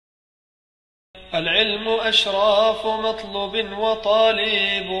العلم أشراف مطلوب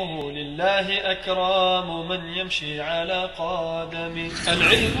وطالبه لله أكرام من يمشي على قدمه.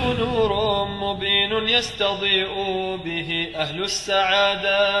 العلم نور مبين يستضيء به أهل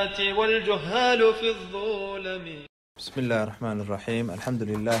السعادات والجهال في الظلم. بسم الله الرحمن الرحيم. الحمد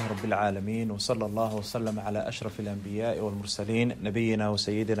لله رب العالمين، وصلى الله وسلم على أشرف الأنبياء والمرسلين نبينا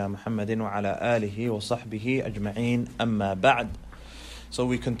وسيدنا محمد وعلى آله وصحبه أجمعين. أما بعد. So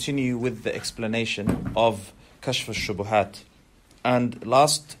we continue with the explanation of Kashf Ash-Shubuhaat. And the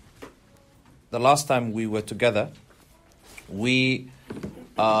last time we were together, we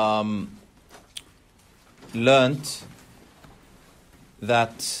learned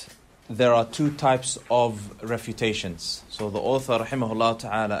that there are two types of refutations. So the author, rahimahullah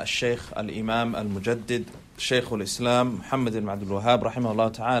ta'ala, al-Shaykh, al-Imam, al-Mujaddid, Shaykh al-Islam, Mohamed ibn Abdul Wahhab,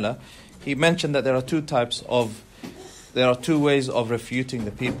 rahimahullah ta'ala, he mentioned that there are two ways of refuting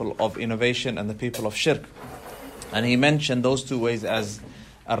the people of innovation and the people of shirk. And he mentioned those two ways as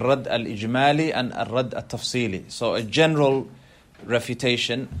al-Rad al-Ijmali and al-Rad al-Tafsili. So a general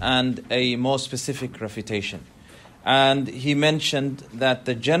refutation and a more specific refutation. And he mentioned that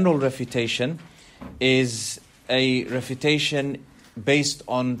the general refutation is a refutation based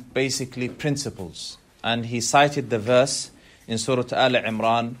on basically principles. And he cited the verse in Surah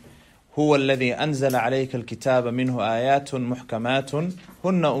Al-Imran, هو الذي أنزل عليك الكتاب منه آيات محكمات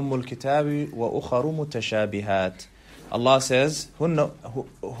هن أم الكتاب وأخر متشابهات. Allah says,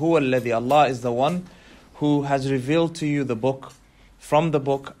 هو الذي, Allah is the one who has revealed to you the book. From the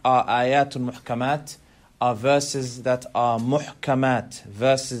book are آيات محكمات, are verses that are muhkamat,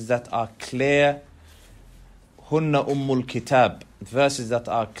 verses that are clear. هن أم الكتاب, verses that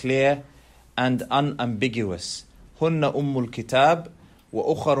are clear and unambiguous. هن أم الكتاب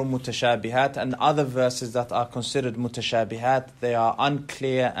وأخر متشابهات, and other verses that are considered mutashabihat, they are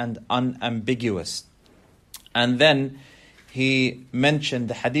unclear and unambiguous. And then he mentioned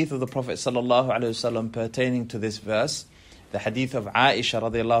the hadith of the Prophet sallallahu alaihi wasallam pertaining to this verse, the hadith of Aisha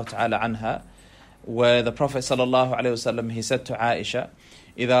radiallahu ta'ala anha, where the Prophet sallallahu alaihi wasallam, he said to Aisha,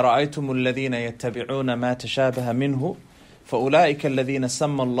 إذا رأيتم الذين يتبعون ما تشابه منه فأولئك الذين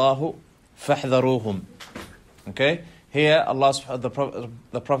سمى الله فاحذروهم. Okay? Here, the Prophet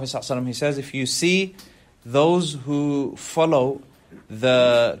ﷺ, he says, if you see those who follow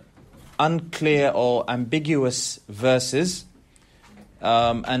the unclear or ambiguous verses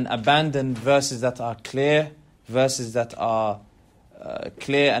and abandon verses that are clear, verses that are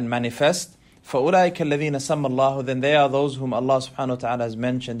clear and manifest, فَأُولَٰئِكَ الَّذِينَ سَمَّ اللَّهُ, then they are those whom Allah subhanahu wa ta'ala has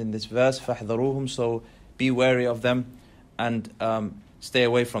mentioned in this verse, فَاحْذَرُوهُم, so be wary of them and stay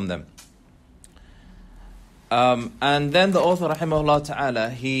away from them. And then the author, rahimahullah ta'ala,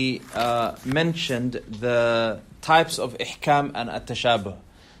 he mentioned the types of ihkam and at-tashabuh.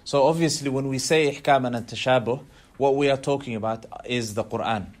 So obviously when we say ihkam and at-tashabuh, what we are talking about is the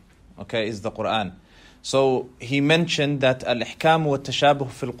Quran. Okay, is the Quran. So he mentioned that al-ihkam wa at-tashabuh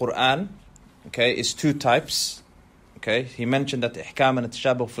fil Quran, okay, is two types. Okay, he mentioned that ihkam and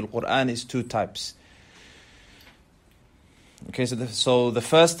at-tashabuh fil Quran is two types. Okay, so the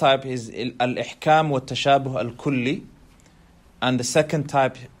first type is al-ihkam wa tashabuh al-kulli, and the second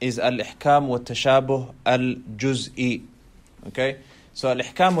type is al-ihkam wa tashabuh al-juz'i. Okay, so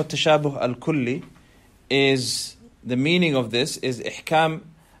al-ihkam wa tashabuh al-kulli is, the meaning of this is ihkam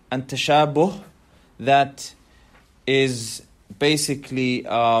and tashabuh that is basically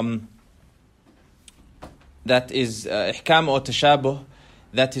ihkam or tashabuh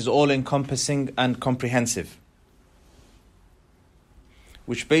that is all encompassing and comprehensive.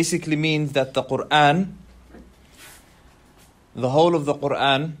 Which basically means that the Quran, the whole of the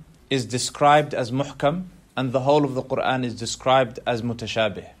Quran is described as muhkam, and the whole of the Quran is described as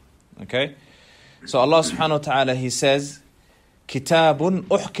mutashabih. Okay? So Allah subhanahu wa ta'ala, he says, Kitabun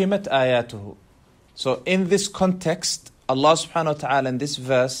uhkimat ayatuhu. So in this context, Allah subhanahu wa ta'ala in this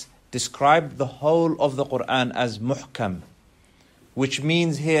verse described the whole of the Quran as muhkam. Which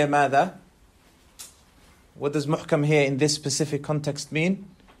means here, ماذا? What does muhkam here in this specific context mean?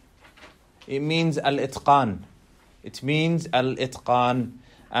 It means al-itqan. It means al-itqan.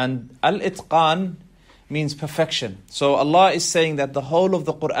 And al-itqan means perfection. So Allah is saying that the whole of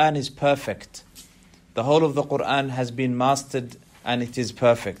the Quran is perfect. The whole of the Quran has been mastered and it is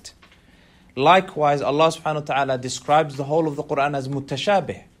perfect. Likewise, Allah subhanahu wa ta'ala describes the whole of the Quran as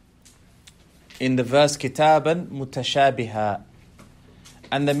mutashabih. In the verse, kitaban mutashabiha.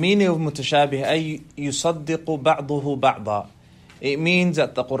 And the meaning of mutashabih, ay yusaddiqu ba'duhu ba'da. It means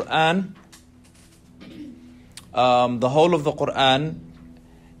that the Quran, the whole of the Quran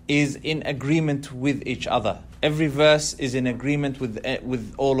is in agreement with each other. Every verse is in agreement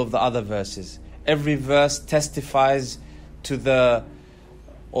with all of the other verses. every verse testifies to the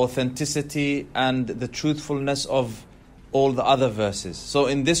authenticity and the truthfulness of all the other verses. So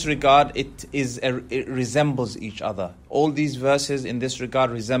in this regard, it resembles each other. All these verses in this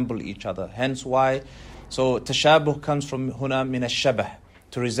regard resemble each other. Hence why, so tashabuh comes from huna min ash-shabah,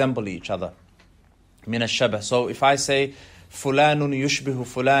 to resemble each other. Min ash-shabah. So if I say fulanun yushbihu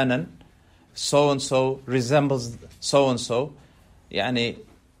fulanan, so and so resembles so and so, yani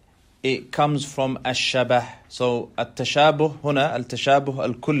it comes from ash-shabah. So at-tashabuh huna, al-tashabuh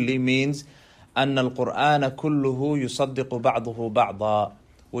al-kulli means أن القرآن كله يصدق بعضه بعضا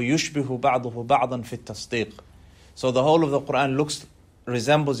ويشبه بعضه بعضا في التصديق. So the whole of the Quran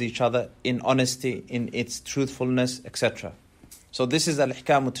resembles each other in honesty, in its truthfulness, etc. So this is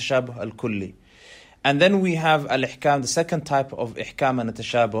al-ihkam al-tashabuh al-kulli. And then we have al-ihkam, the second type of ihkam and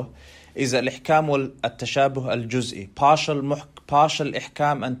al-tashabuh is al-ihkam al-tashabuh al-juz'i, partial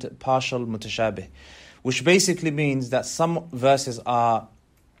ihkam and partial mutashabih, which basically means that some verses are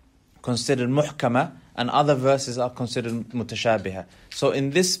considered muhkama and other verses are considered mutashabiha. So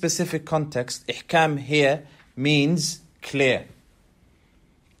in this specific context, ihkam here means clear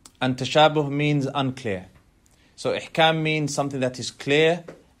and tashabuh means unclear. So ihkam means something that is clear,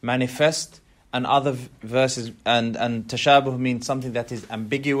 manifest, and other verses and tashabuh means something that is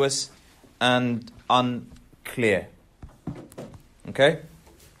ambiguous and unclear. Okay?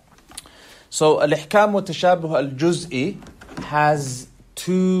 So al-ihkam wa tashabuh al-juz'i has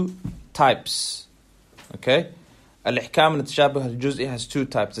two types. Okay? Al-ihkam and al-tashabuh al-juz'i has two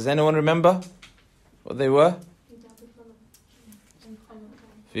types. Does anyone remember what they were?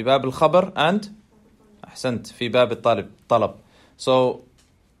 في باب الخبر and أحسنت في باب الطلب. So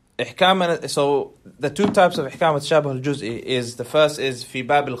ihkam, so the two types of ihkam and tashabuh al-juz'i is, the first is في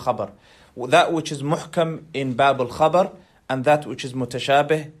باب الخبر, that which is muhkam in bab al-khabar and that which is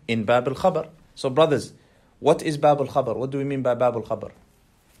mutashabih in bab al-khabar. So brothers, what is bab al-khabar? What do we mean by bab al-khabar?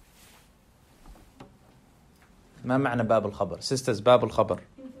 ما معنى باب الخبر? Sisters, باب الخبر.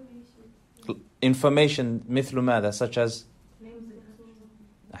 Information مثل ماذا? Such as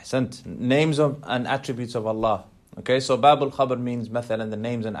أحسنت, names of and attributes of Allah. Okay, so باب الخبر means مثلا the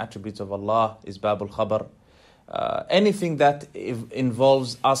names and attributes of Allah is باب الخبر. Anything that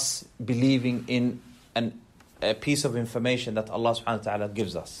involves us believing in a piece of information that Allah subhanahu wa ta'ala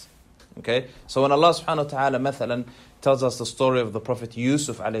gives us. Okay, so when Allah subhanahu wa ta'ala مثلا tells us the story of the Prophet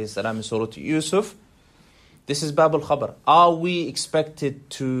Yusuf alayhi salam in Surah Yusuf, this is Bab al-Khabar. Are we expected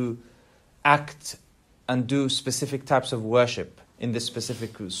to act and do specific types of worship in this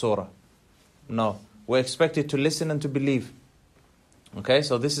specific surah? No. We're expected to listen and to believe. Okay,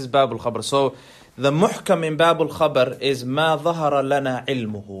 so this is Bab al-Khabar. So the muhkam in Bab al-Khabar is ma dhahara lana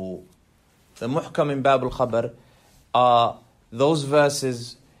ilmuhu. The muhkam in Bab al-Khabar are those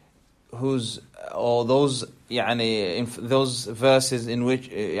verses those verses in which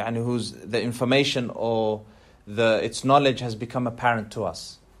whose the information or its knowledge has become apparent to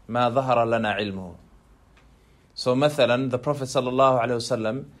us. ما ظهر لنا علمه. So مثلا the Prophet sallallahu alaihi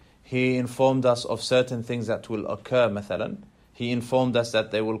wasallam, he informed us of certain things that will occur. مثلا he informed us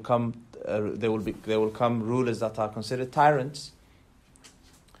that there will come rulers that are considered tyrants,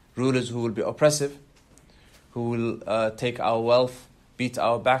 rulers who will be oppressive, who will take our wealth, beat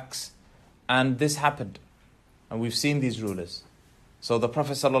our backs, and this happened, and we've seen these rulers. So the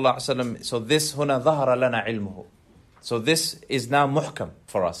Prophet ﷺ, so this هنا ظهر لنا علمه. So this is now muhkam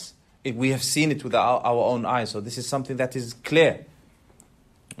for us. We have seen it with our own eyes. So this is something that is clear.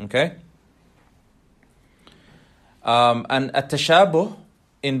 Okay? And at-tashabuh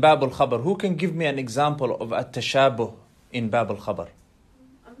in Bab al-Khabar. Who can give me an example of at-tashabuh in Bab al-Khabar?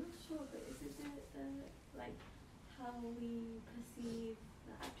 I'm not sure, but is it like how we perceive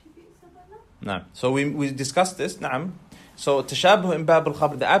the attributes of Allah? No. So we discussed this. Naam. So tashabuh in Bab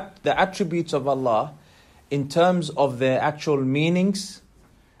al-Khabar, the attributes of Allah, in terms of their actual meanings,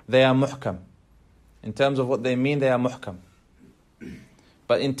 they are muhkam. In terms of what they mean, they are muhkam.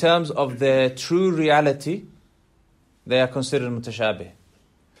 But in terms of their true reality, they are considered mutashabih.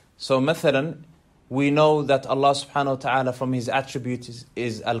 So مثلا, we know that Allah subhanahu wa ta'ala from His attributes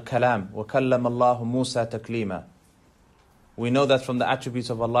is al-kalam. وَكَلَّمَ اللَّهُ مُوسَى تَكْلِيمًا. We know that from the attributes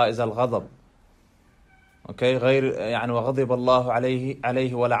of Allah is al-ghadab. Okay, وغضب الله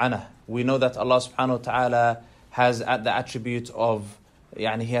عليه ولعنه. We know that Allah subhanahu wa ta'ala has the attribute of He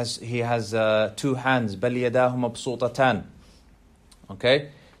has two hands, بل يداه مبسوطتان. Okay,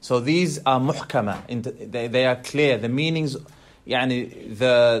 so these are muhkama, they are clear. The meanings,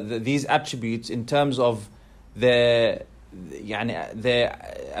 these attributes in terms of the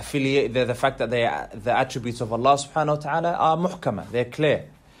fact that they are the attributes of Allah subhanahu wa ta'ala are muhkama, they're clear.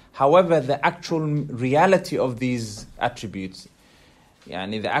 However, the actual reality of these attributes,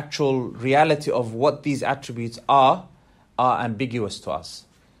 the actual reality of what these attributes are ambiguous to us.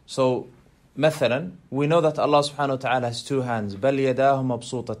 So, مثلا, we know that Allah subhanahu wa ta'ala has two hands, بَلْ يَدَاهُ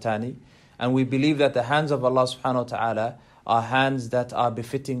مَبْسُوطَتَانِ, and we believe that the hands of Allah subhanahu wa ta'ala are hands that are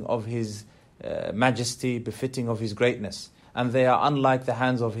befitting of His majesty, befitting of His greatness, and they are unlike the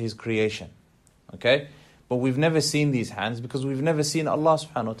hands of His creation. Okay? But we've never seen these hands because we've never seen Allah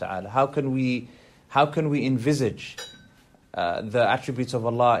subhanahu wa ta'ala. How can we envisage the attributes of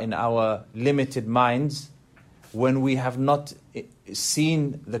Allah in our limited minds when we have not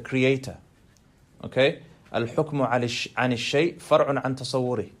seen the Creator? Okay? الحكم عن الشيء فرع عن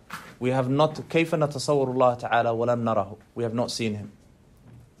تصوره. We have not كيف نتصور الله تعالى ولم نره. We have not seen Him.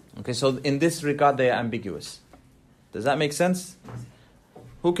 Okay, so in this regard they are ambiguous. Does that make sense?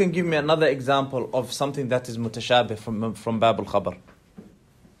 Who can give me another example of something that is mutashabih from Bab al-Khabar?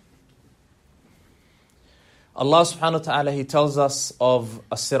 Allah subhanahu wa ta'ala, He tells us of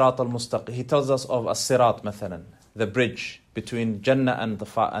as-sirat al-mustaqim. He tells us of as-sirat, مثلا, the bridge between Jannah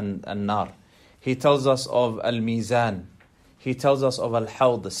and Nar. He tells us of al-mizan. He tells us of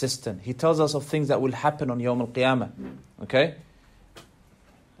al-hawd, the cistern. He tells us of things that will happen on Yawm al-Qiyamah. Okay?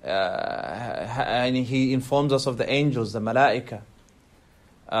 And He informs us of the angels, the malaika.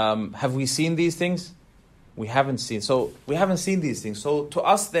 Have we seen these things? We haven't seen. So we haven't seen these things. So to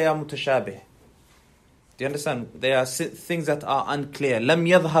us they are mutashabih. Do you understand? They are things that are unclear. لم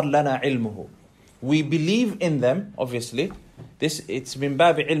يظهر لنا علمه. We believe in them, obviously. It's min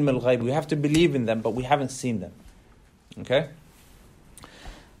bab ilm al-ghayb. We have to believe in them, but we haven't seen them. Okay?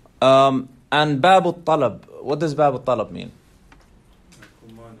 And bab al-talab. What does bab al-talab mean?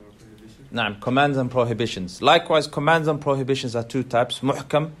 Command or prohibition. Naam, commands and prohibitions. Likewise, commands and prohibitions are two types,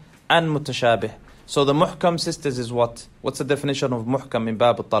 muhkam and mutashabih. So the muhkam, sisters, is what? What's the definition of muhkam in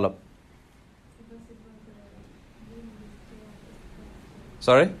bab al-talab?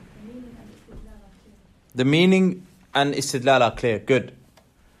 Sorry? The meaning and istidlal are clear. Good.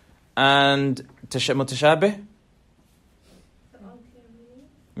 And mutashabih?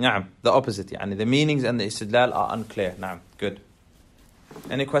 Naam, the opposite. Yani the meanings and the istidlal are unclear. Naam, good.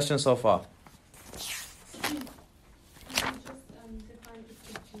 Any questions so far?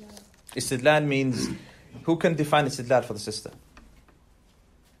 Istidlal means, who can define istidlal for the sister?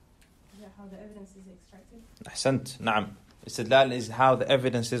 Is that how the evidence is extracted? Ahsant, naam. Istidlal is how the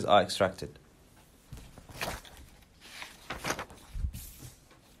evidences are extracted.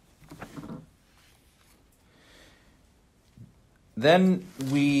 Then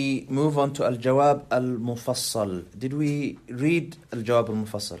we move on to Al-Jawab Al-Mufassal. Did we read Al-Jawab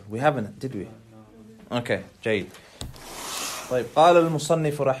Al-Mufassal? We haven't, did we? Okay, جيد. طيب, قال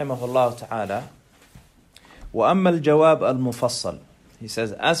المصنف رحمه الله تعالى وأما الجواب المفصل. He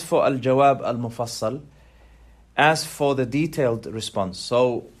says, as for Al-Jawab Al-Mufassal, as for the detailed response.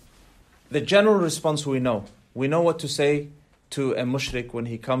 So, the general response we know. We know what to say to a mushrik when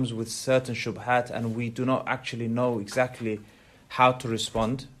he comes with certain shubhat, and we do not actually know exactly how to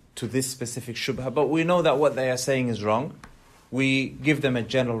respond to this specific shubha, but we know that what they are saying is wrong. We give them a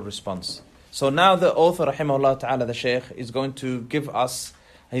general response. So now the author, rahimahullah ta'ala, the shaykh, is going to give us,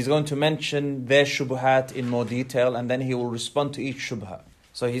 he's going to mention their shubuhat in more detail, and then he will respond to each shubha.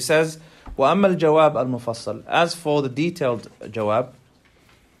 So he says, وَأَمَّا الْجَوَابَ الْمُفَصَّل. As for the detailed jawab,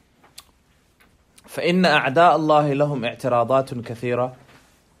 فإن أعداء الله لهم اعتراضات كثيرة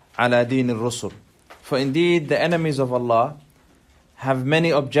على دين الرسل. For indeed the enemies of Allah have many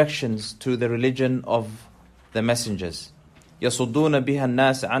objections to the religion of the messengers. يصدون بها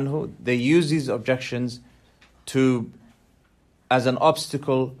الناس عنه. They use these objections as an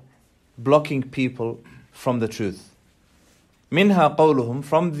obstacle blocking people from the truth. منها قولهم.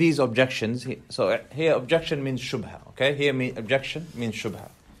 From these objections, so here objection means shubha. Okay, here objection means shubha.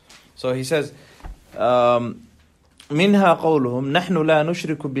 So he says, منها قولهم نحن لا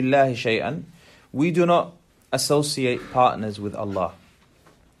نشرك بالله شيئا. We do not associate partners with Allah.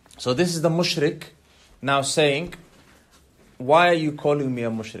 So this is the mushrik now saying, why are you calling me a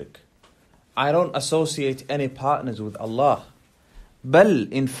mushrik? I don't associate any partners with Allah.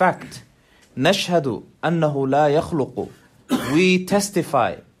 بل, in fact, نشهد أنه لا يخلق. We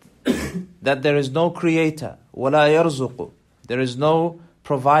testify that there is no creator. ولا يرزق. There is no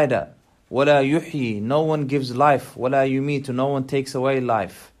provider. ولا يحيي. No one gives life. ولا يميت. No one takes away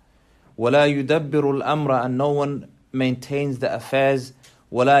life. ولا يدبر الأمر. And no one maintains the affairs.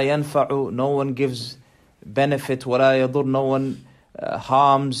 ولا ينفع. No one gives benefit. ولا يضر. No one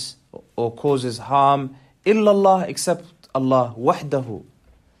harms or causes harm. إلا الله, except Allah. وحده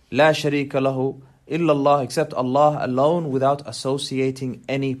لا شريك له. illallah, except Allah alone, without associating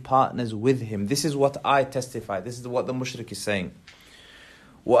any partners with Him. This is what I testify. This is what the mushrik is saying.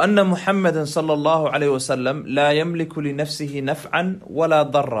 وأن محمدا صلى الله عليه وسلم لا يملك لنفسه نفعا ولا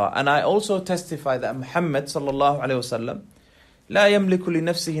ضرا. And I also testify that Muhammad صلى الله عليه وسلم لا يملك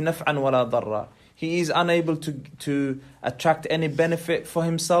لنفسه نفعا ولا ضرا. He is unable to attract any benefit for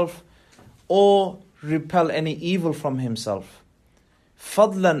himself or repel any evil from himself.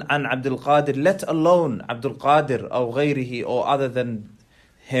 فضلا عن عبد القادر, let alone Abdul Qadir أو غيره or other than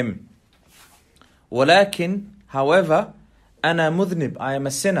him. ولكن, however, أنا مذنب, I am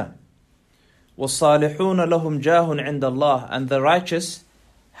a sinner. والصالحون لهم جاه عند الله, and the righteous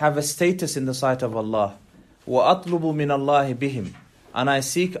have a status in the sight of Allah. وأطلب من الله بهم, and I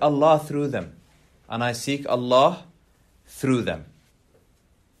seek Allah through them. And I seek Allah through them.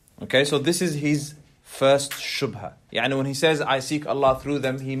 Okay, so this is his first shubha. Yani when he says I seek Allah through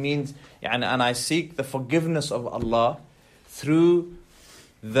them, he means and I seek the forgiveness of Allah through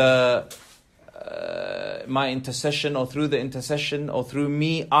the my intercession, or through the intercession, or through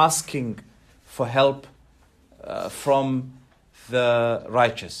me asking for help from the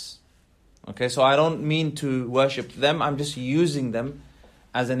righteous. Okay, so I don't mean to worship them, I'm just using them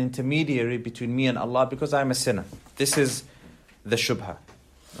as an intermediary between me and Allah because I'm a sinner. This is the shubha.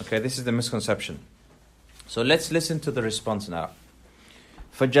 Okay, this is the misconception. So let's listen to the response now.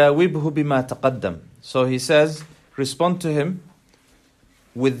 فَجَاوِبْهُ بِمَا تَقَدَّمْ. So he says, respond to him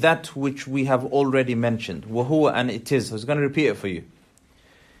with that which we have already mentioned. وَهُوَ, and it is. So he's going to repeat it for you.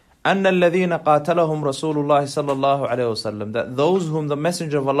 أَنَّ الَّذِينَ قَاتَلَهُمْ رَسُولُ اللَّهِ صَلَّى اللَّهُ عَلَيْهِ وَسَلَّمْ, that those whom the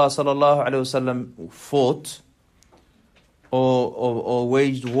Messenger of Allah صلى الله عليه وسلم fought or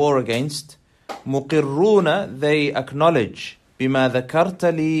waged war against, مُقِرُّونَ, they acknowledge, بِمَا ذَكَرْتَ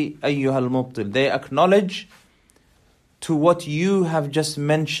لِي أَيُّهَا الْمُبْطِلِ, they acknowledge to what you have just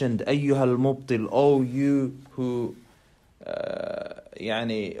mentioned, أَيُّهَا الْمُبْطِلِ, O you who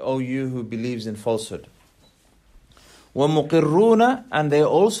O you who believes in falsehood. وَمُقِرُّونَ, and they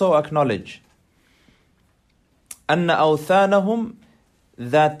also acknowledge أَنَّ أَوْثَانَهُمْ,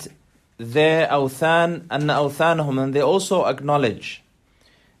 that their awthan, أَنَّ أَوْثَانَهُمْ, and they also acknowledge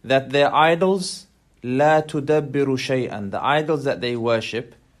that their idols لَا تُدَبِّرُ شَيْئًا, the idols that they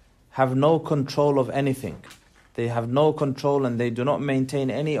worship have no control of anything. They have no control and they do not maintain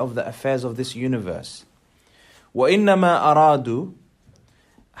any of the affairs of this universe. وَإِنَّمَا أَرَادُوا,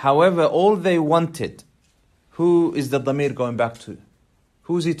 however, all they wanted, who is the dhamir going back to?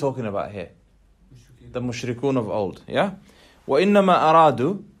 Who's he talking about here? The mushrikun of old, yeah? وَإِنَّمَا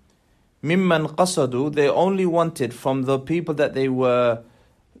أَرَادُوا مِمَّنْ قَصَدُوا, they only wanted from the people that they were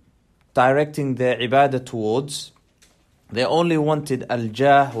directing their ibadah towards, they only wanted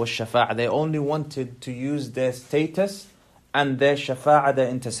al-jah wa shafa'a, they only wanted to use their status and their shafa'a, their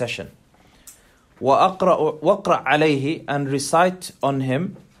intercession. وَأَقْرَأْ عَلَيْهِ, and recite on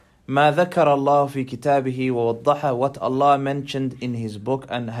him مَا ذَكَرَ اللَّهُ فِي كِتَابِهِ وَوَضَّحَ, what Allah mentioned in His book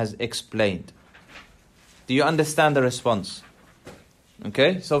and has explained. Do you understand the response?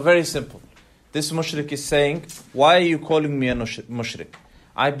 Okay, so very simple. This mushrik is saying, why are you calling me a mushrik?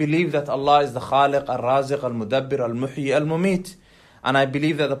 I believe that Allah is the Khaliq, Al-Raziq, Al-Mudabbir, Al-Muhyi, Al-Mumit. And I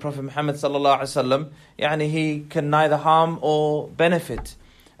believe that the Prophet Muhammad sallallahu alaihi wasallam, he can neither harm or benefit.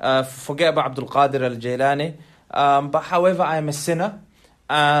 Forget about Abdul Qadir Al-Jailani. But however, I am a sinner.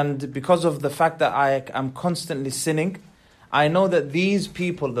 And because of the fact that I am constantly sinning, I know that these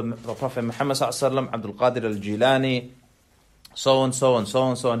people, the Prophet Muhammad sallallahu alaihi wasallam, Abdul Qadir Al-Jilani, so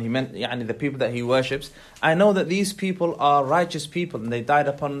on. He meant the people that he worships. I know that these people are righteous people and they died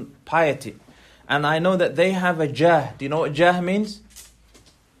upon piety. And I know that they have a jah. Do you know what jah means?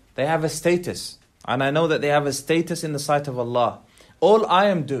 They have a status. And I know that they have a status in the sight of Allah. All I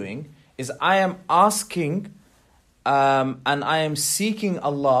am doing is I am asking and I am seeking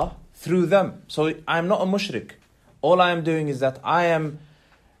Allah through them. So I am not a mushrik. All I am doing is that I am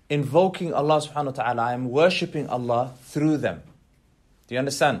invoking Allah subhanahu wa ta'ala. I am worshipping Allah through them. Do you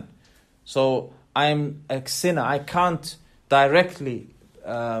understand? So I am a sinner. I can't directly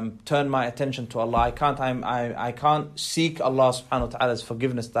turn my attention to Allah. I can't seek Allah subhanahu wa ta'ala's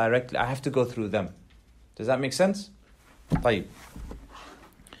forgiveness directly. I have to go through them. Does that make sense? طيب.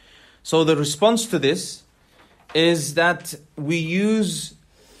 So the response to this is that we use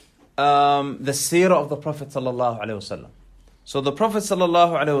the seerah of the Prophet sallallahu alaihi wasallam. So the Prophet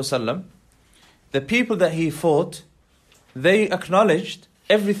sallallahu alaihi wasallam, the people that he fought, they acknowledged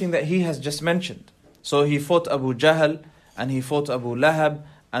everything that he has just mentioned. So he fought Abu Jahl, and he fought Abu Lahab,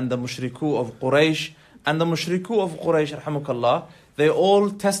 and the mushriku of Quraysh. And the mushriku of Quraysh, rahmukallah, they all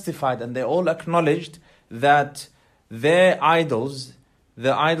testified and they all acknowledged that their idols,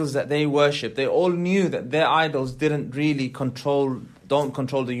 the idols that they worship, they all knew that their idols don't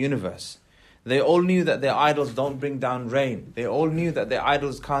control the universe. They all knew that their idols don't bring down rain. They all knew that their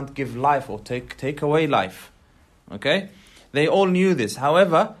idols can't give life or take away life. Okay? They all knew this.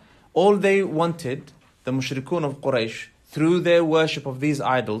 However, all they wanted, the mushrikun of Quraysh, through their worship of these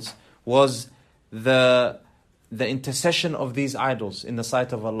idols, was the intercession of these idols in the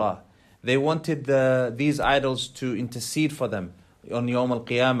sight of Allah. They wanted these idols to intercede for them on Yawm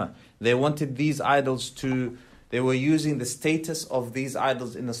al-Qiyamah. They wanted these idols they were using the status of these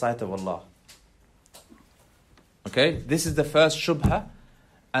idols in the sight of Allah. Okay, this is the first shubha,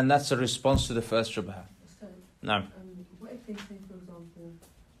 and that's a response to the first shubha. So, Naam. what if they say, for example,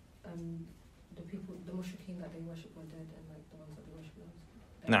 the mushrikeen that they worship were dead, and like the ones that they worship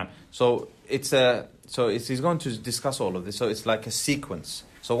are Naam. So he's going to discuss all of this. So it's like a sequence.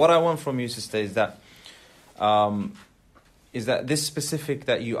 So what I want from you, sister, is that this specific,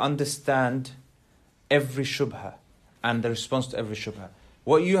 that you understand every shubha and the response to every shubha.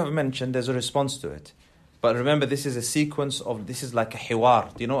 What you have mentioned, there's a response to it. But remember, this is a sequence this is like a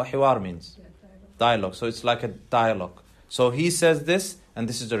hiwar. Do you know what hiwar means? Yeah, Dialogue. So it's like a dialogue. So he says this, and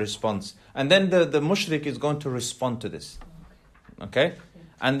this is the response. And then the mushrik is going to respond to this. Okay?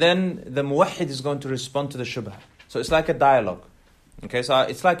 And then the muwahhid is going to respond to the shubha. So it's like a dialogue. Okay, so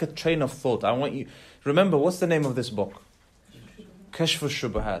it's like a train of thought. I want you... Remember, what's the name of this book? Kashf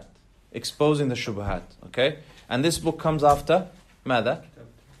Shubuhaat. Exposing the Shubuhaat. Okay? And this book comes after ماذا?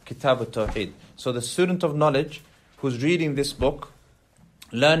 Kitab al-Tawheed. So the student of knowledge who's reading this book,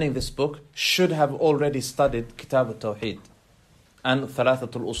 learning this book, should have already studied Kitab al-Tawheed and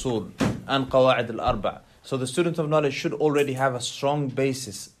Thalathat al-Usul and Qawa'id al-Arba'. So the student of knowledge should already have a strong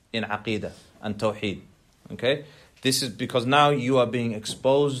basis in Aqidah and Tawheed. Okay? This is because now you are being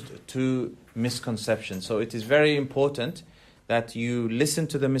exposed to misconceptions. So it is very important that you listen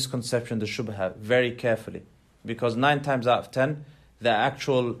to the misconception, the shubha, very carefully. Because 9 times out of 10, the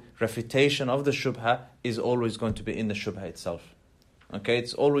actual refutation of the shubha is always going to be in the shubha itself. Okay?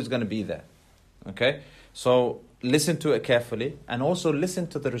 It's always going to be there. Okay? So listen to it carefully, and also listen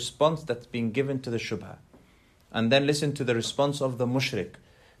to the response that's being given to the shubha. And then listen to the response of the mushrik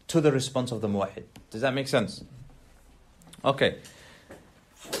to the response of the muwahhid. Does that make sense? Okay.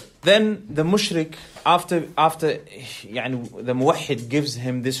 Then the mushrik, after the muwahhid gives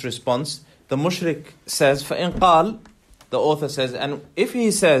him this response, the mushrik says, فَإِنْ قَالْ, the author says, and if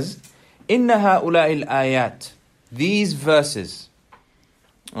he says, إِنَّ هَؤُلَاءِ الْآيَاتِ, these verses,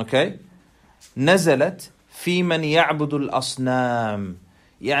 okay, نَزَلَتْ فِي مَنْ يَعْبُدُ الْأَصْنَامِ.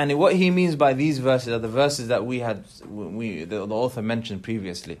 What he means by these verses are the verses that the author mentioned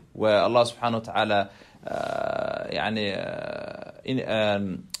previously, where Allah subhanahu wa ta'ala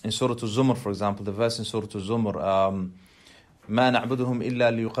in Surah Al-Zumar, for example, the verse in Surah Al-Zumar, مَا نَعْبُدُهُمْ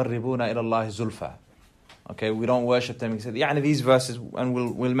إِلَّا لِيُقَرِّبُونَ إِلَى اللَّهِ زُلْفَى. Okay, we don't worship them. He said, these verses, and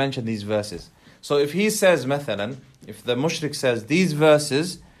we'll mention these verses. So if he says, مثلا, if the mushrik says, these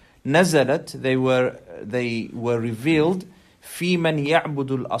verses, نزلت, they were revealed, في مَنْ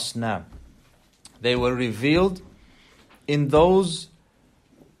يَعْبُدُ الْأَصْنَامِ. They were revealed in those,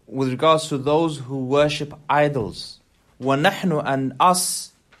 with regards to those who worship idols. وَنَحْنُ, and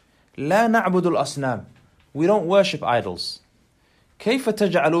us, لَا نَعْبُدُ الْأَصْنَامِ. We don't worship idols. كيف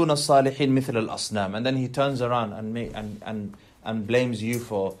تجعلون الصالحين مثل الأصنام. And then he turns around and blames you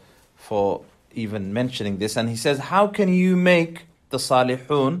for even mentioning this. And he says, how can you make the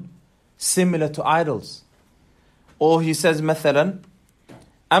salihun similar to idols? Or he says, مثلا,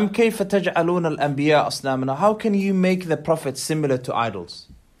 أم كيف تجعلون الأنبياء أصنامنا. How can you make the prophets similar to idols?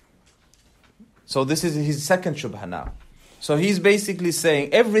 So this is his second shubha now. So he's basically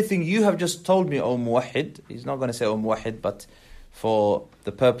saying, everything you have just told me, O Muwahhid, he's not going to say O Muwahhid, but for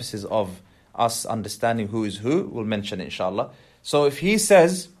the purposes of us understanding who is who, we'll mention it, inshallah. So if he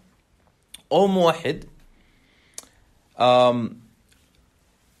says, O Muwahhid,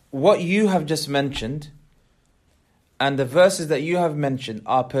 what you have just mentioned and the verses that you have mentioned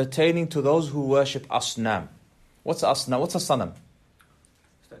are pertaining to those who worship asnam. What's asnam? What's a sanam?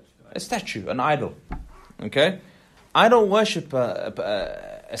 A statue, an idol. Okay? I don't worship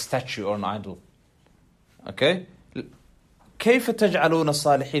a statue or an idol. Okay? كيف تجعلون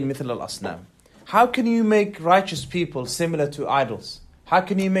الصالحين مثل الأصنام. How can you make righteous people similar to idols? How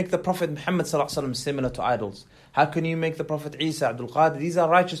can you make the Prophet Muhammad similar to idols? How can you make the Prophet Isa, Abdul Qadir? These are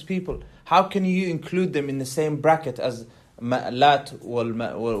righteous people. How can you include them in the same bracket as Lat wa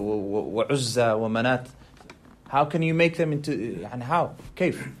Uzza wa Manat? How can you make them into... And how?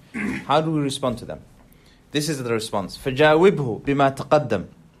 كيف? How do we respond to them? This is the response. فَجَاوِبْهُ بِمَا تَقَدَّمْ.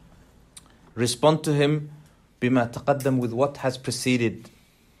 Respond to him بما تقدم, with what has preceded.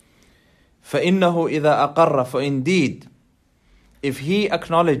 فإنه إذا أقر, for indeed, if he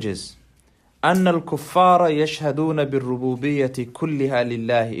acknowledges أن الكفار يشهدون بالربوبية كلها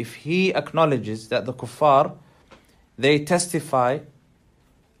لله, if he acknowledges that the kuffar, they testify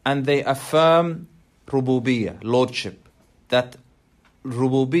and they affirm rububiyah, lordship, that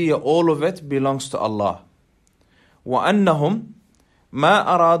rububiyah, all of it belongs to Allah. وأنهم ما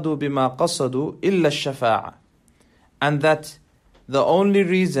أرادوا بما قصدوا إلا الشفاعة, and that the only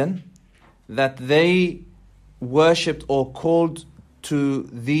reason that they worshipped or called to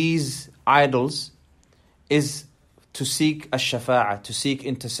these idols is to seek الشفاعة, to seek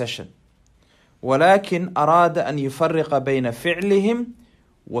intercession. ولكن أراد أن يفرق بين فعلهم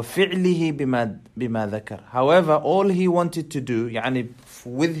وفعله بما ذكر. However, all he wanted to do, يعني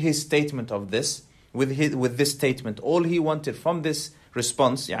with his statement of this, with this statement, all he wanted from this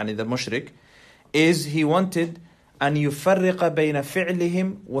response, يعني the mushrik, is he wanted أن يفرق بين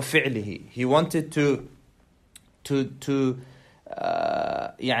فعلهم وفعله. He wanted to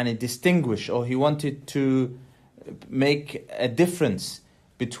يعني distinguish, or he wanted to make a difference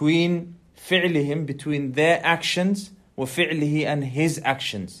between فعلهم, between their actions, وفعله, and his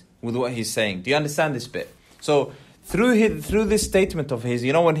actions, with what he's saying. Do you understand this bit? So through this statement of his,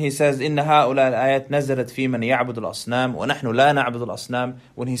 you know, when he says إن هؤلاء الآيات نزلت في من يعبد الأصنام ونحن لا نعبد الأصنام,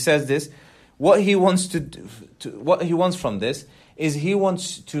 when he says this, what he wants what he wants from this is he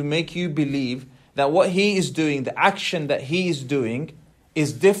wants to make you believe that what he is doing, the action that he is doing,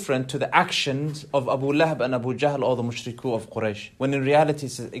 is different to the actions of Abu Lahab and Abu Jahl or the mushrikun of Quraysh, when in reality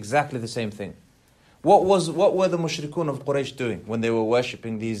it's exactly the same thing. What were the mushrikun of Quraysh doing when they were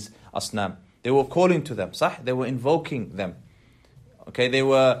worshipping these asnam? They were calling to them, صح? They were invoking them. Okay, they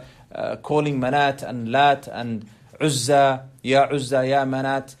were calling Manat and Lat and Uzza, Ya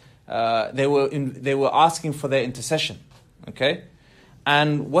Manat. They were asking for their intercession. Okay?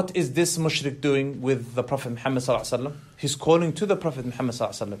 And what is this mushrik doing with the Prophet Muhammad sallallahu alaihi wasallam? He's calling to the Prophet Muhammad sallallahu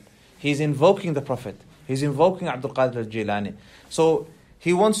alaihi wasallam. He's invoking the Prophet. He's invoking Abdul Qadir al-Jilani. So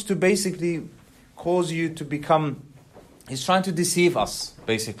he wants to basically cause you to become, he's trying to deceive us,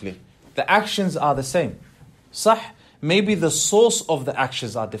 basically. The actions are the same. Sah, maybe the source of the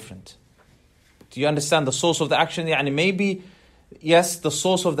actions are different. Do you understand the source of the action? Yani maybe, yes, the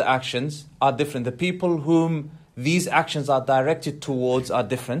source of the actions are different. The people whom these actions are directed towards are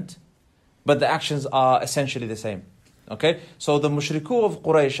different, but the actions are essentially the same. Okay? So the mushrikun of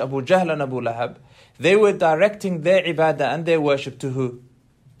Quraysh, Abu Jahl and Abu Lahab, they were directing their ibadah and their worship to who?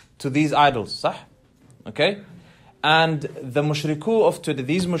 To these idols. Sah? Okay? And the mushrikun of today,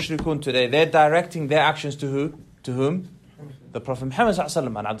 these mushrikun today, they're directing their actions to who? To whom? The Prophet Muhammad sallallahu alaihi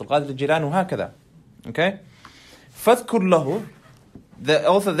wasallam and Abdul Qadir al-Jilani وهكذا. Okay? فَذْكُرْ لَهُ, the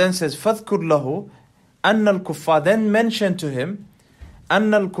author then says, فَذْكُرْ لَهُ أَنَّ الْكُفَّارَ, then mention to him,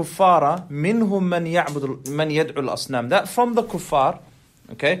 أَنَّ الْكُفَّارَ مِنْهُمْ مَنْ يَدْعُ الْأَصْنَامِ, that from the kuffar,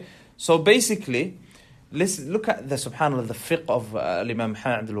 okay? So basically, listen, look at the subhanAllah, the fiqh of Imam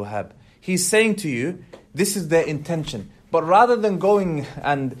Muhammad Abdul Wahhab. He's saying to you, this is their intention. But rather than going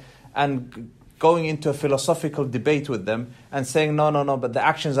and going into a philosophical debate with them and saying, no, but the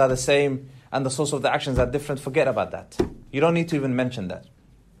actions are the same and the source of the actions are different, forget about that. You don't need to even mention that.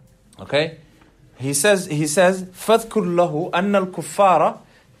 Okay? He says, فَذْكُرْ لَهُ أَنَّ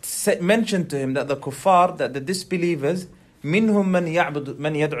الْكُفَّارَ, mention to him that the kuffar, that the disbelievers, مِنْهُمْ مَنْ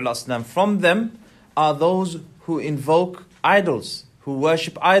يَدْعُ الْأَصْنَامِ, from them are those who invoke idols, who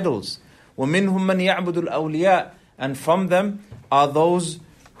worship idols. وَمِنْهُمْ مَنْ يَعْبُدُ الْأَوْلِيَاءِ, and from them are those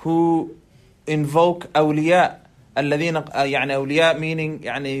who invoke awliya. الذين يعني أولياء meaning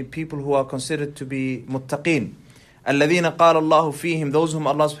يعني people who are considered to be muttaqin. الذين قال الله فيهم, those whom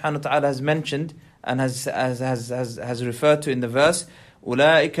Allah subhanahu wa ta'ala has mentioned and has referred to in the verse.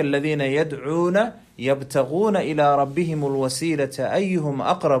 أولئك الذين يدعون يبتغون إلى ربهم الوسيلة أيهم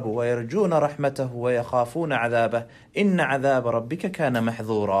أقرب ويرجون رحمته ويخافون عذابه إن عذاب ربك كان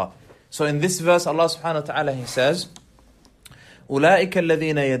محذورا. So in this verse Allah subhanahu wa ta'ala he says أولئك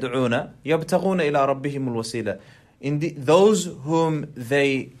الذين يدعون يبتغون إلى ربهم الوسيلة. Indeed, those whom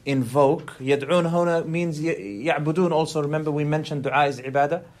they invoke, يدعون هنا means يعبدون also. Remember we mentioned dua is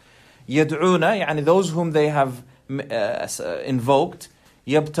ibadah. يدعون يعني those whom they have invoked.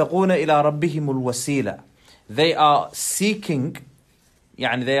 يبتغون إلى ربهم الوسيلة. They are seeking,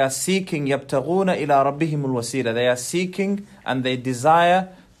 يعني they are seeking, يبتغون إلى ربهم الوسيلة. They are seeking and they desire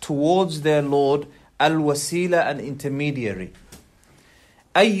towards their Lord al-wasila, an intermediary.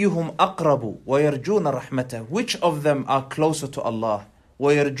 أيهم أقرب ويرجون رحمته, which of them are closer to Allah,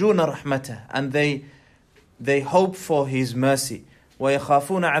 ويرجون رحمته, and they hope for His mercy,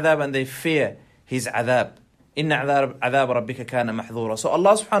 ويخافون عذاب, and they fear His عذاب. إن عذاب ربك كان محذورا. So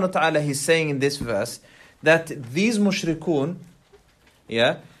Allah subhanahu wa ta'ala, He's saying in this verse that these mushrikun,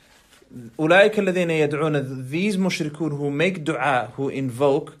 yeah, أولئك الذين يدعون, these mushrikun who make dua, who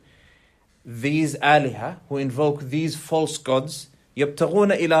invoke these aliha, who invoke these false gods,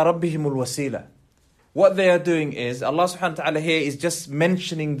 يبتغون إلى ربهم الوسيلة. What they are doing is, Allah subhanahu wa ta'ala here is just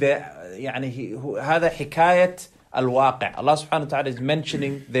mentioning هذا حكاية الواقع. Allah subhanahu wa ta'ala is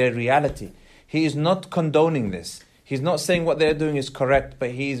mentioning their reality. He is not condoning this. He's not saying what they are doing is correct,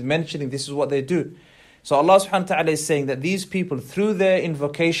 but He is mentioning this is what they do. So Allah subhanahu wa ta'ala is saying that these people, through their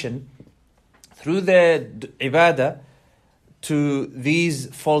invocation, through their ibadah to these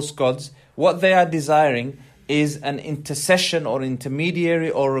false gods, what they are desiring is an intercession or intermediary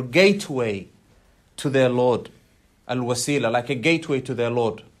or a gateway to their Lord. Al-wasila, like a gateway to their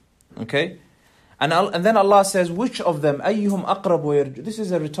Lord. Okay? And then Allah says, which of them, أَيُّهُمْ أَقْرَبُ, this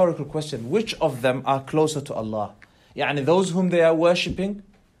is a rhetorical question, which of them are closer to Allah? Yani those whom they are worshipping,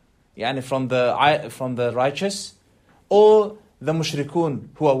 yani from the righteous, or the mushrikun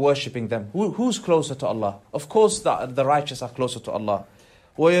who are worshipping them? Who's closer to Allah? Of course the righteous are closer to Allah.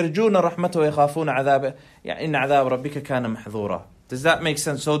 وَيَرْجُونَ رَحْمَةَ وَيَخَافُونَ عَذَابَ إِنَّ عَذَابَ رَبِّكَ كَانَ مَحْذُورًا. Does that make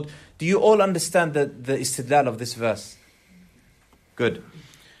sense? So do you all understand the istidlal of this verse? Good.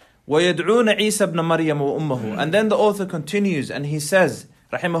 وَيَدْعُونَ عِيسَى بْنَ مَرْيَمَ وَأُمَّهُ. And then the author continues and he says,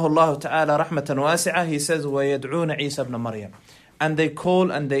 رحمه الله تعالى رحمة واسعة, he says, وَيَدْعُونَ عِيسَى بْنَ مَرْيَمَ. And they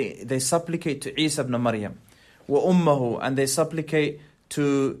call and they supplicate to Isa ibn Maryam. وَأُمَّهُ. And they supplicate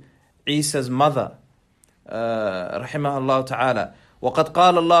to Isa's mother. رحمه الله تعالى. وَقَدْ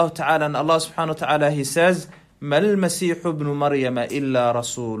قَالَ اللَّهُ تَعَالَى, and Allah subhanahu wa ta'ala, He says, مَا الْمَسِيحُ ابْنُ مَرْيَمَ إِلَّا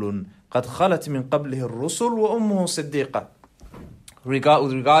رَسُولٌ قَدْ خَلَتْ مِنْ قَبْلِهِ الرُّسُلُ وَأُمُّهُ صِدِّيقَةٌ.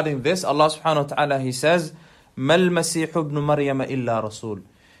 Regarding this, Allah subhanahu wa ta'ala, He says, مَا الْمَسِيحُ ابْنُ مَرْيَمَ إِلَّا رَسُولٌ.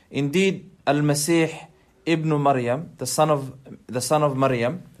 Indeed, Al-Masih ibn Maryam, the son of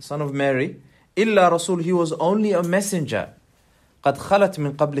Maryam, the son of Mary, إِلَّا رَسُولٌ, he was only a messenger. قَدْ خَلَتْ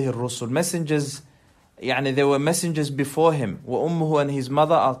مِنْ قَبْلِهِ الرُّسُلُ. Messengers, there were messengers before him. وَأُمُّهُ, and his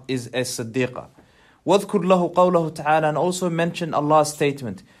mother is a Siddiqa. وَاذْكُرْ لَهُ قَوْلَهُ تَعَالَى, and also mention Allah's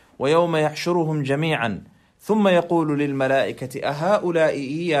statement, وَيَوْمَ يَحْشُرُهُمْ جَمِيعًا ثُمَّ يَقُولُ لِلْمَلَائِكَةِ أَهَؤُلَاءِ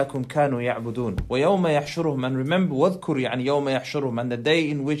إِيَّاكُمْ كَانُوا يَعْبُدُونَ وَيَوْمَ يَحْشُرُهُمْ, and remember, وَاذْكُرْ يَوْمَ يَحْشُرُهُمْ, and the day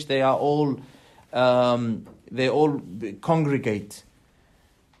in which they are all they all congregate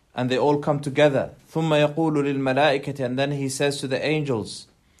and they all come together. ثُمَّ يَقُولُ لِلْمَلَائِكَةِ, and then He says to the angels,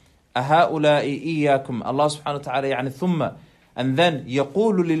 أَهَؤُلَاءِ إِيَّاكُمْ. Allah subhanahu wa ta'ala, ثُمَّ, and then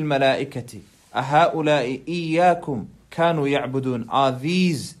يَقُولُ لِلْمَلَائِكَةِ أَهَؤُلَاءِ إِيَّاكُمْ كَانُوا يَعْبُدُونَ. Are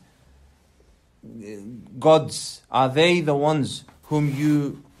these gods, are they the ones whom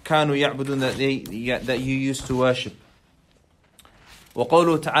you كانوا يعبدون, that you used to worship?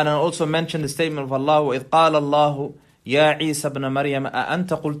 وقوله تعالى, also mention the statement of Allah, وإذ قال الله يا عيسى ابن مريم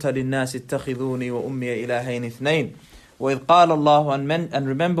أأنت قلت للناس اتخذوني وأمي إلهين اثنين. وإذ قال الله, and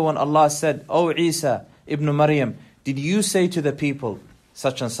remember when Allah said, O Isa ibn Maryam, did you say to the people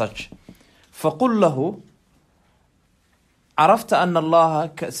such and such? فقل له, عرفت أن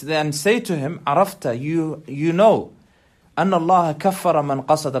الله, and say to him, عرفت, you know, أن الله كفر من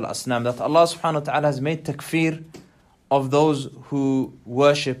قصد الأصنام, that Allah subhanahu wa ta'ala has made takfir of those who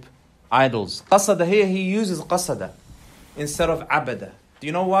worship idols. Qasada, here He uses qasada instead of abada. Do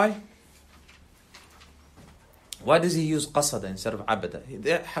you know why? Why does He use qasada instead of abada?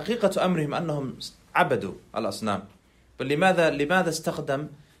 حقيقة أمرهم أنهم عبدوا الأصنام. But لماذا استخدم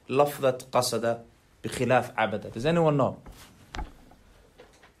لفظة قصد بخلاف عبد? Does anyone know?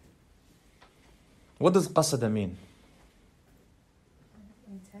 What does qasada mean?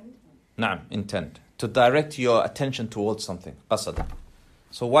 Intent. نعم, intent. To direct your attention towards something. Qasada.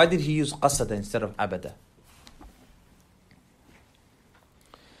 So why did He use qasada instead of abada?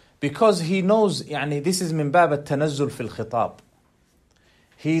 Because He knows, this is min bab at-tanazzul fil khitab.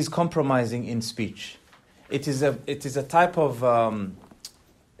 He is compromising in speech. It is an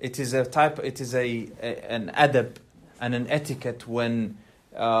adab and an etiquette when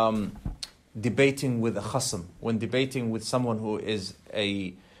debating with a khasm, when debating with someone who is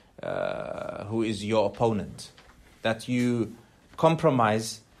your opponent, that you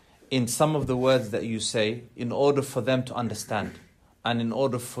compromise in some of the words that you say in order for them to understand and in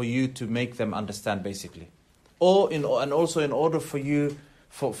order for you to make them understand, basically, and also in order for you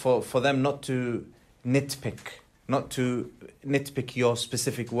for them not to nitpick your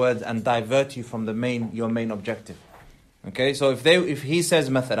specific words and divert you from your main objective. Okay, so if he says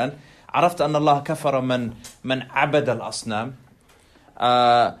مثلا عرفت أن الله كفر من عبد الأصنام,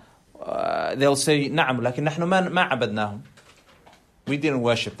 they'll say نعم لكن نحن ما عبدناهم, we didn't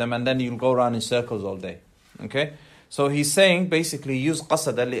worship them, and then you'll go around in circles all day. Okay? So he's saying basically use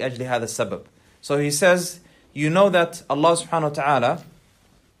قصد لأجل هذا السبب. So he says, you know that Allah subhanahu wa ta'ala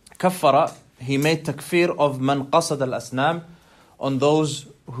كفر, he made takfir of man قصد الأسنام, on those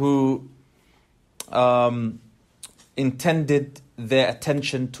who intended their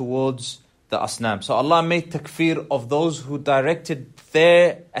attention towards the asnam. So Allah made takfir of those who directed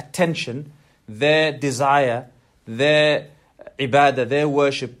their attention, their desire, their ibadah, their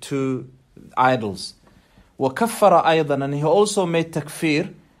worship to idols. وَكَفَّرَ أَيْضًا, and he also made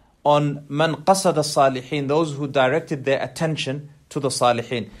takfir on man قَصَدَ الصَّالِحِينَ, those who directed their attention to the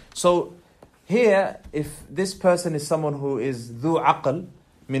salihin. So here, if this person is someone who is ذو عقل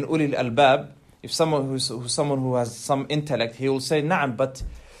من أولي الألباب, if someone who has some intellect, he will say, نعم, but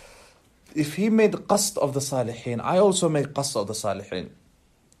if he made qasd of the salihin, I also made qasd of the salihin.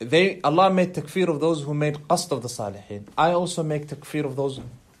 Allah made takfir of those who made qasd of the salihin. I also make takfir of those,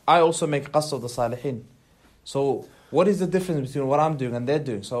 I also make qasd of the salihin. So what is the difference between what I'm doing and they're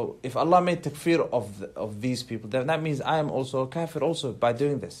doing? So if Allah made takfir of these people, then that means I am also a kafir also by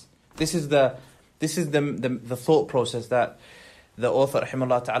doing this. This is the thought process that the author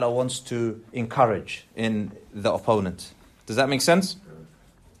rahimahullah ta'ala wants to encourage in the opponent. Does that make sense?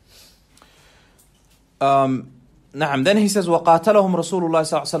 Then he says وَقَاتَلَهُمْ رَسُولُ اللَّهِ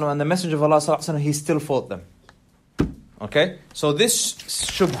صَلَّى اللَّهُ عَلَيْهِ وسلم, and the Messenger of Allah صلى الله عليه وسلم, he still fought them. Okay? So this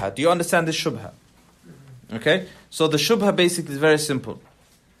shubha, do you understand this shubha? Okay? So the shubha basically is very simple.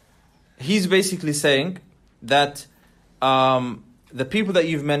 He's basically saying that the people that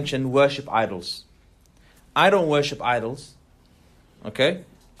you've mentioned worship idols. I don't worship idols. Okay?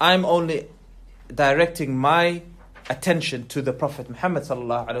 I'm only directing my attention to the Prophet Muhammad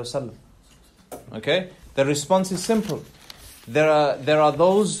sallallahu alaihi wasallam. Okay? The response is simple. There are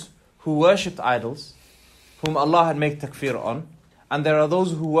those who worshipped idols, whom Allah had made takfir on, and there are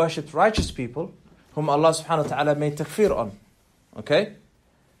those who worshipped righteous people, whom Allah subhanahu wa ta'ala made takfir on. Okay?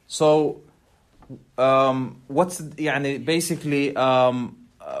 So, basically,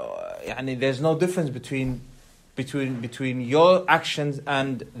 there's no difference between your actions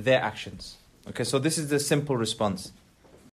and their actions. Okay, so this is the simple response.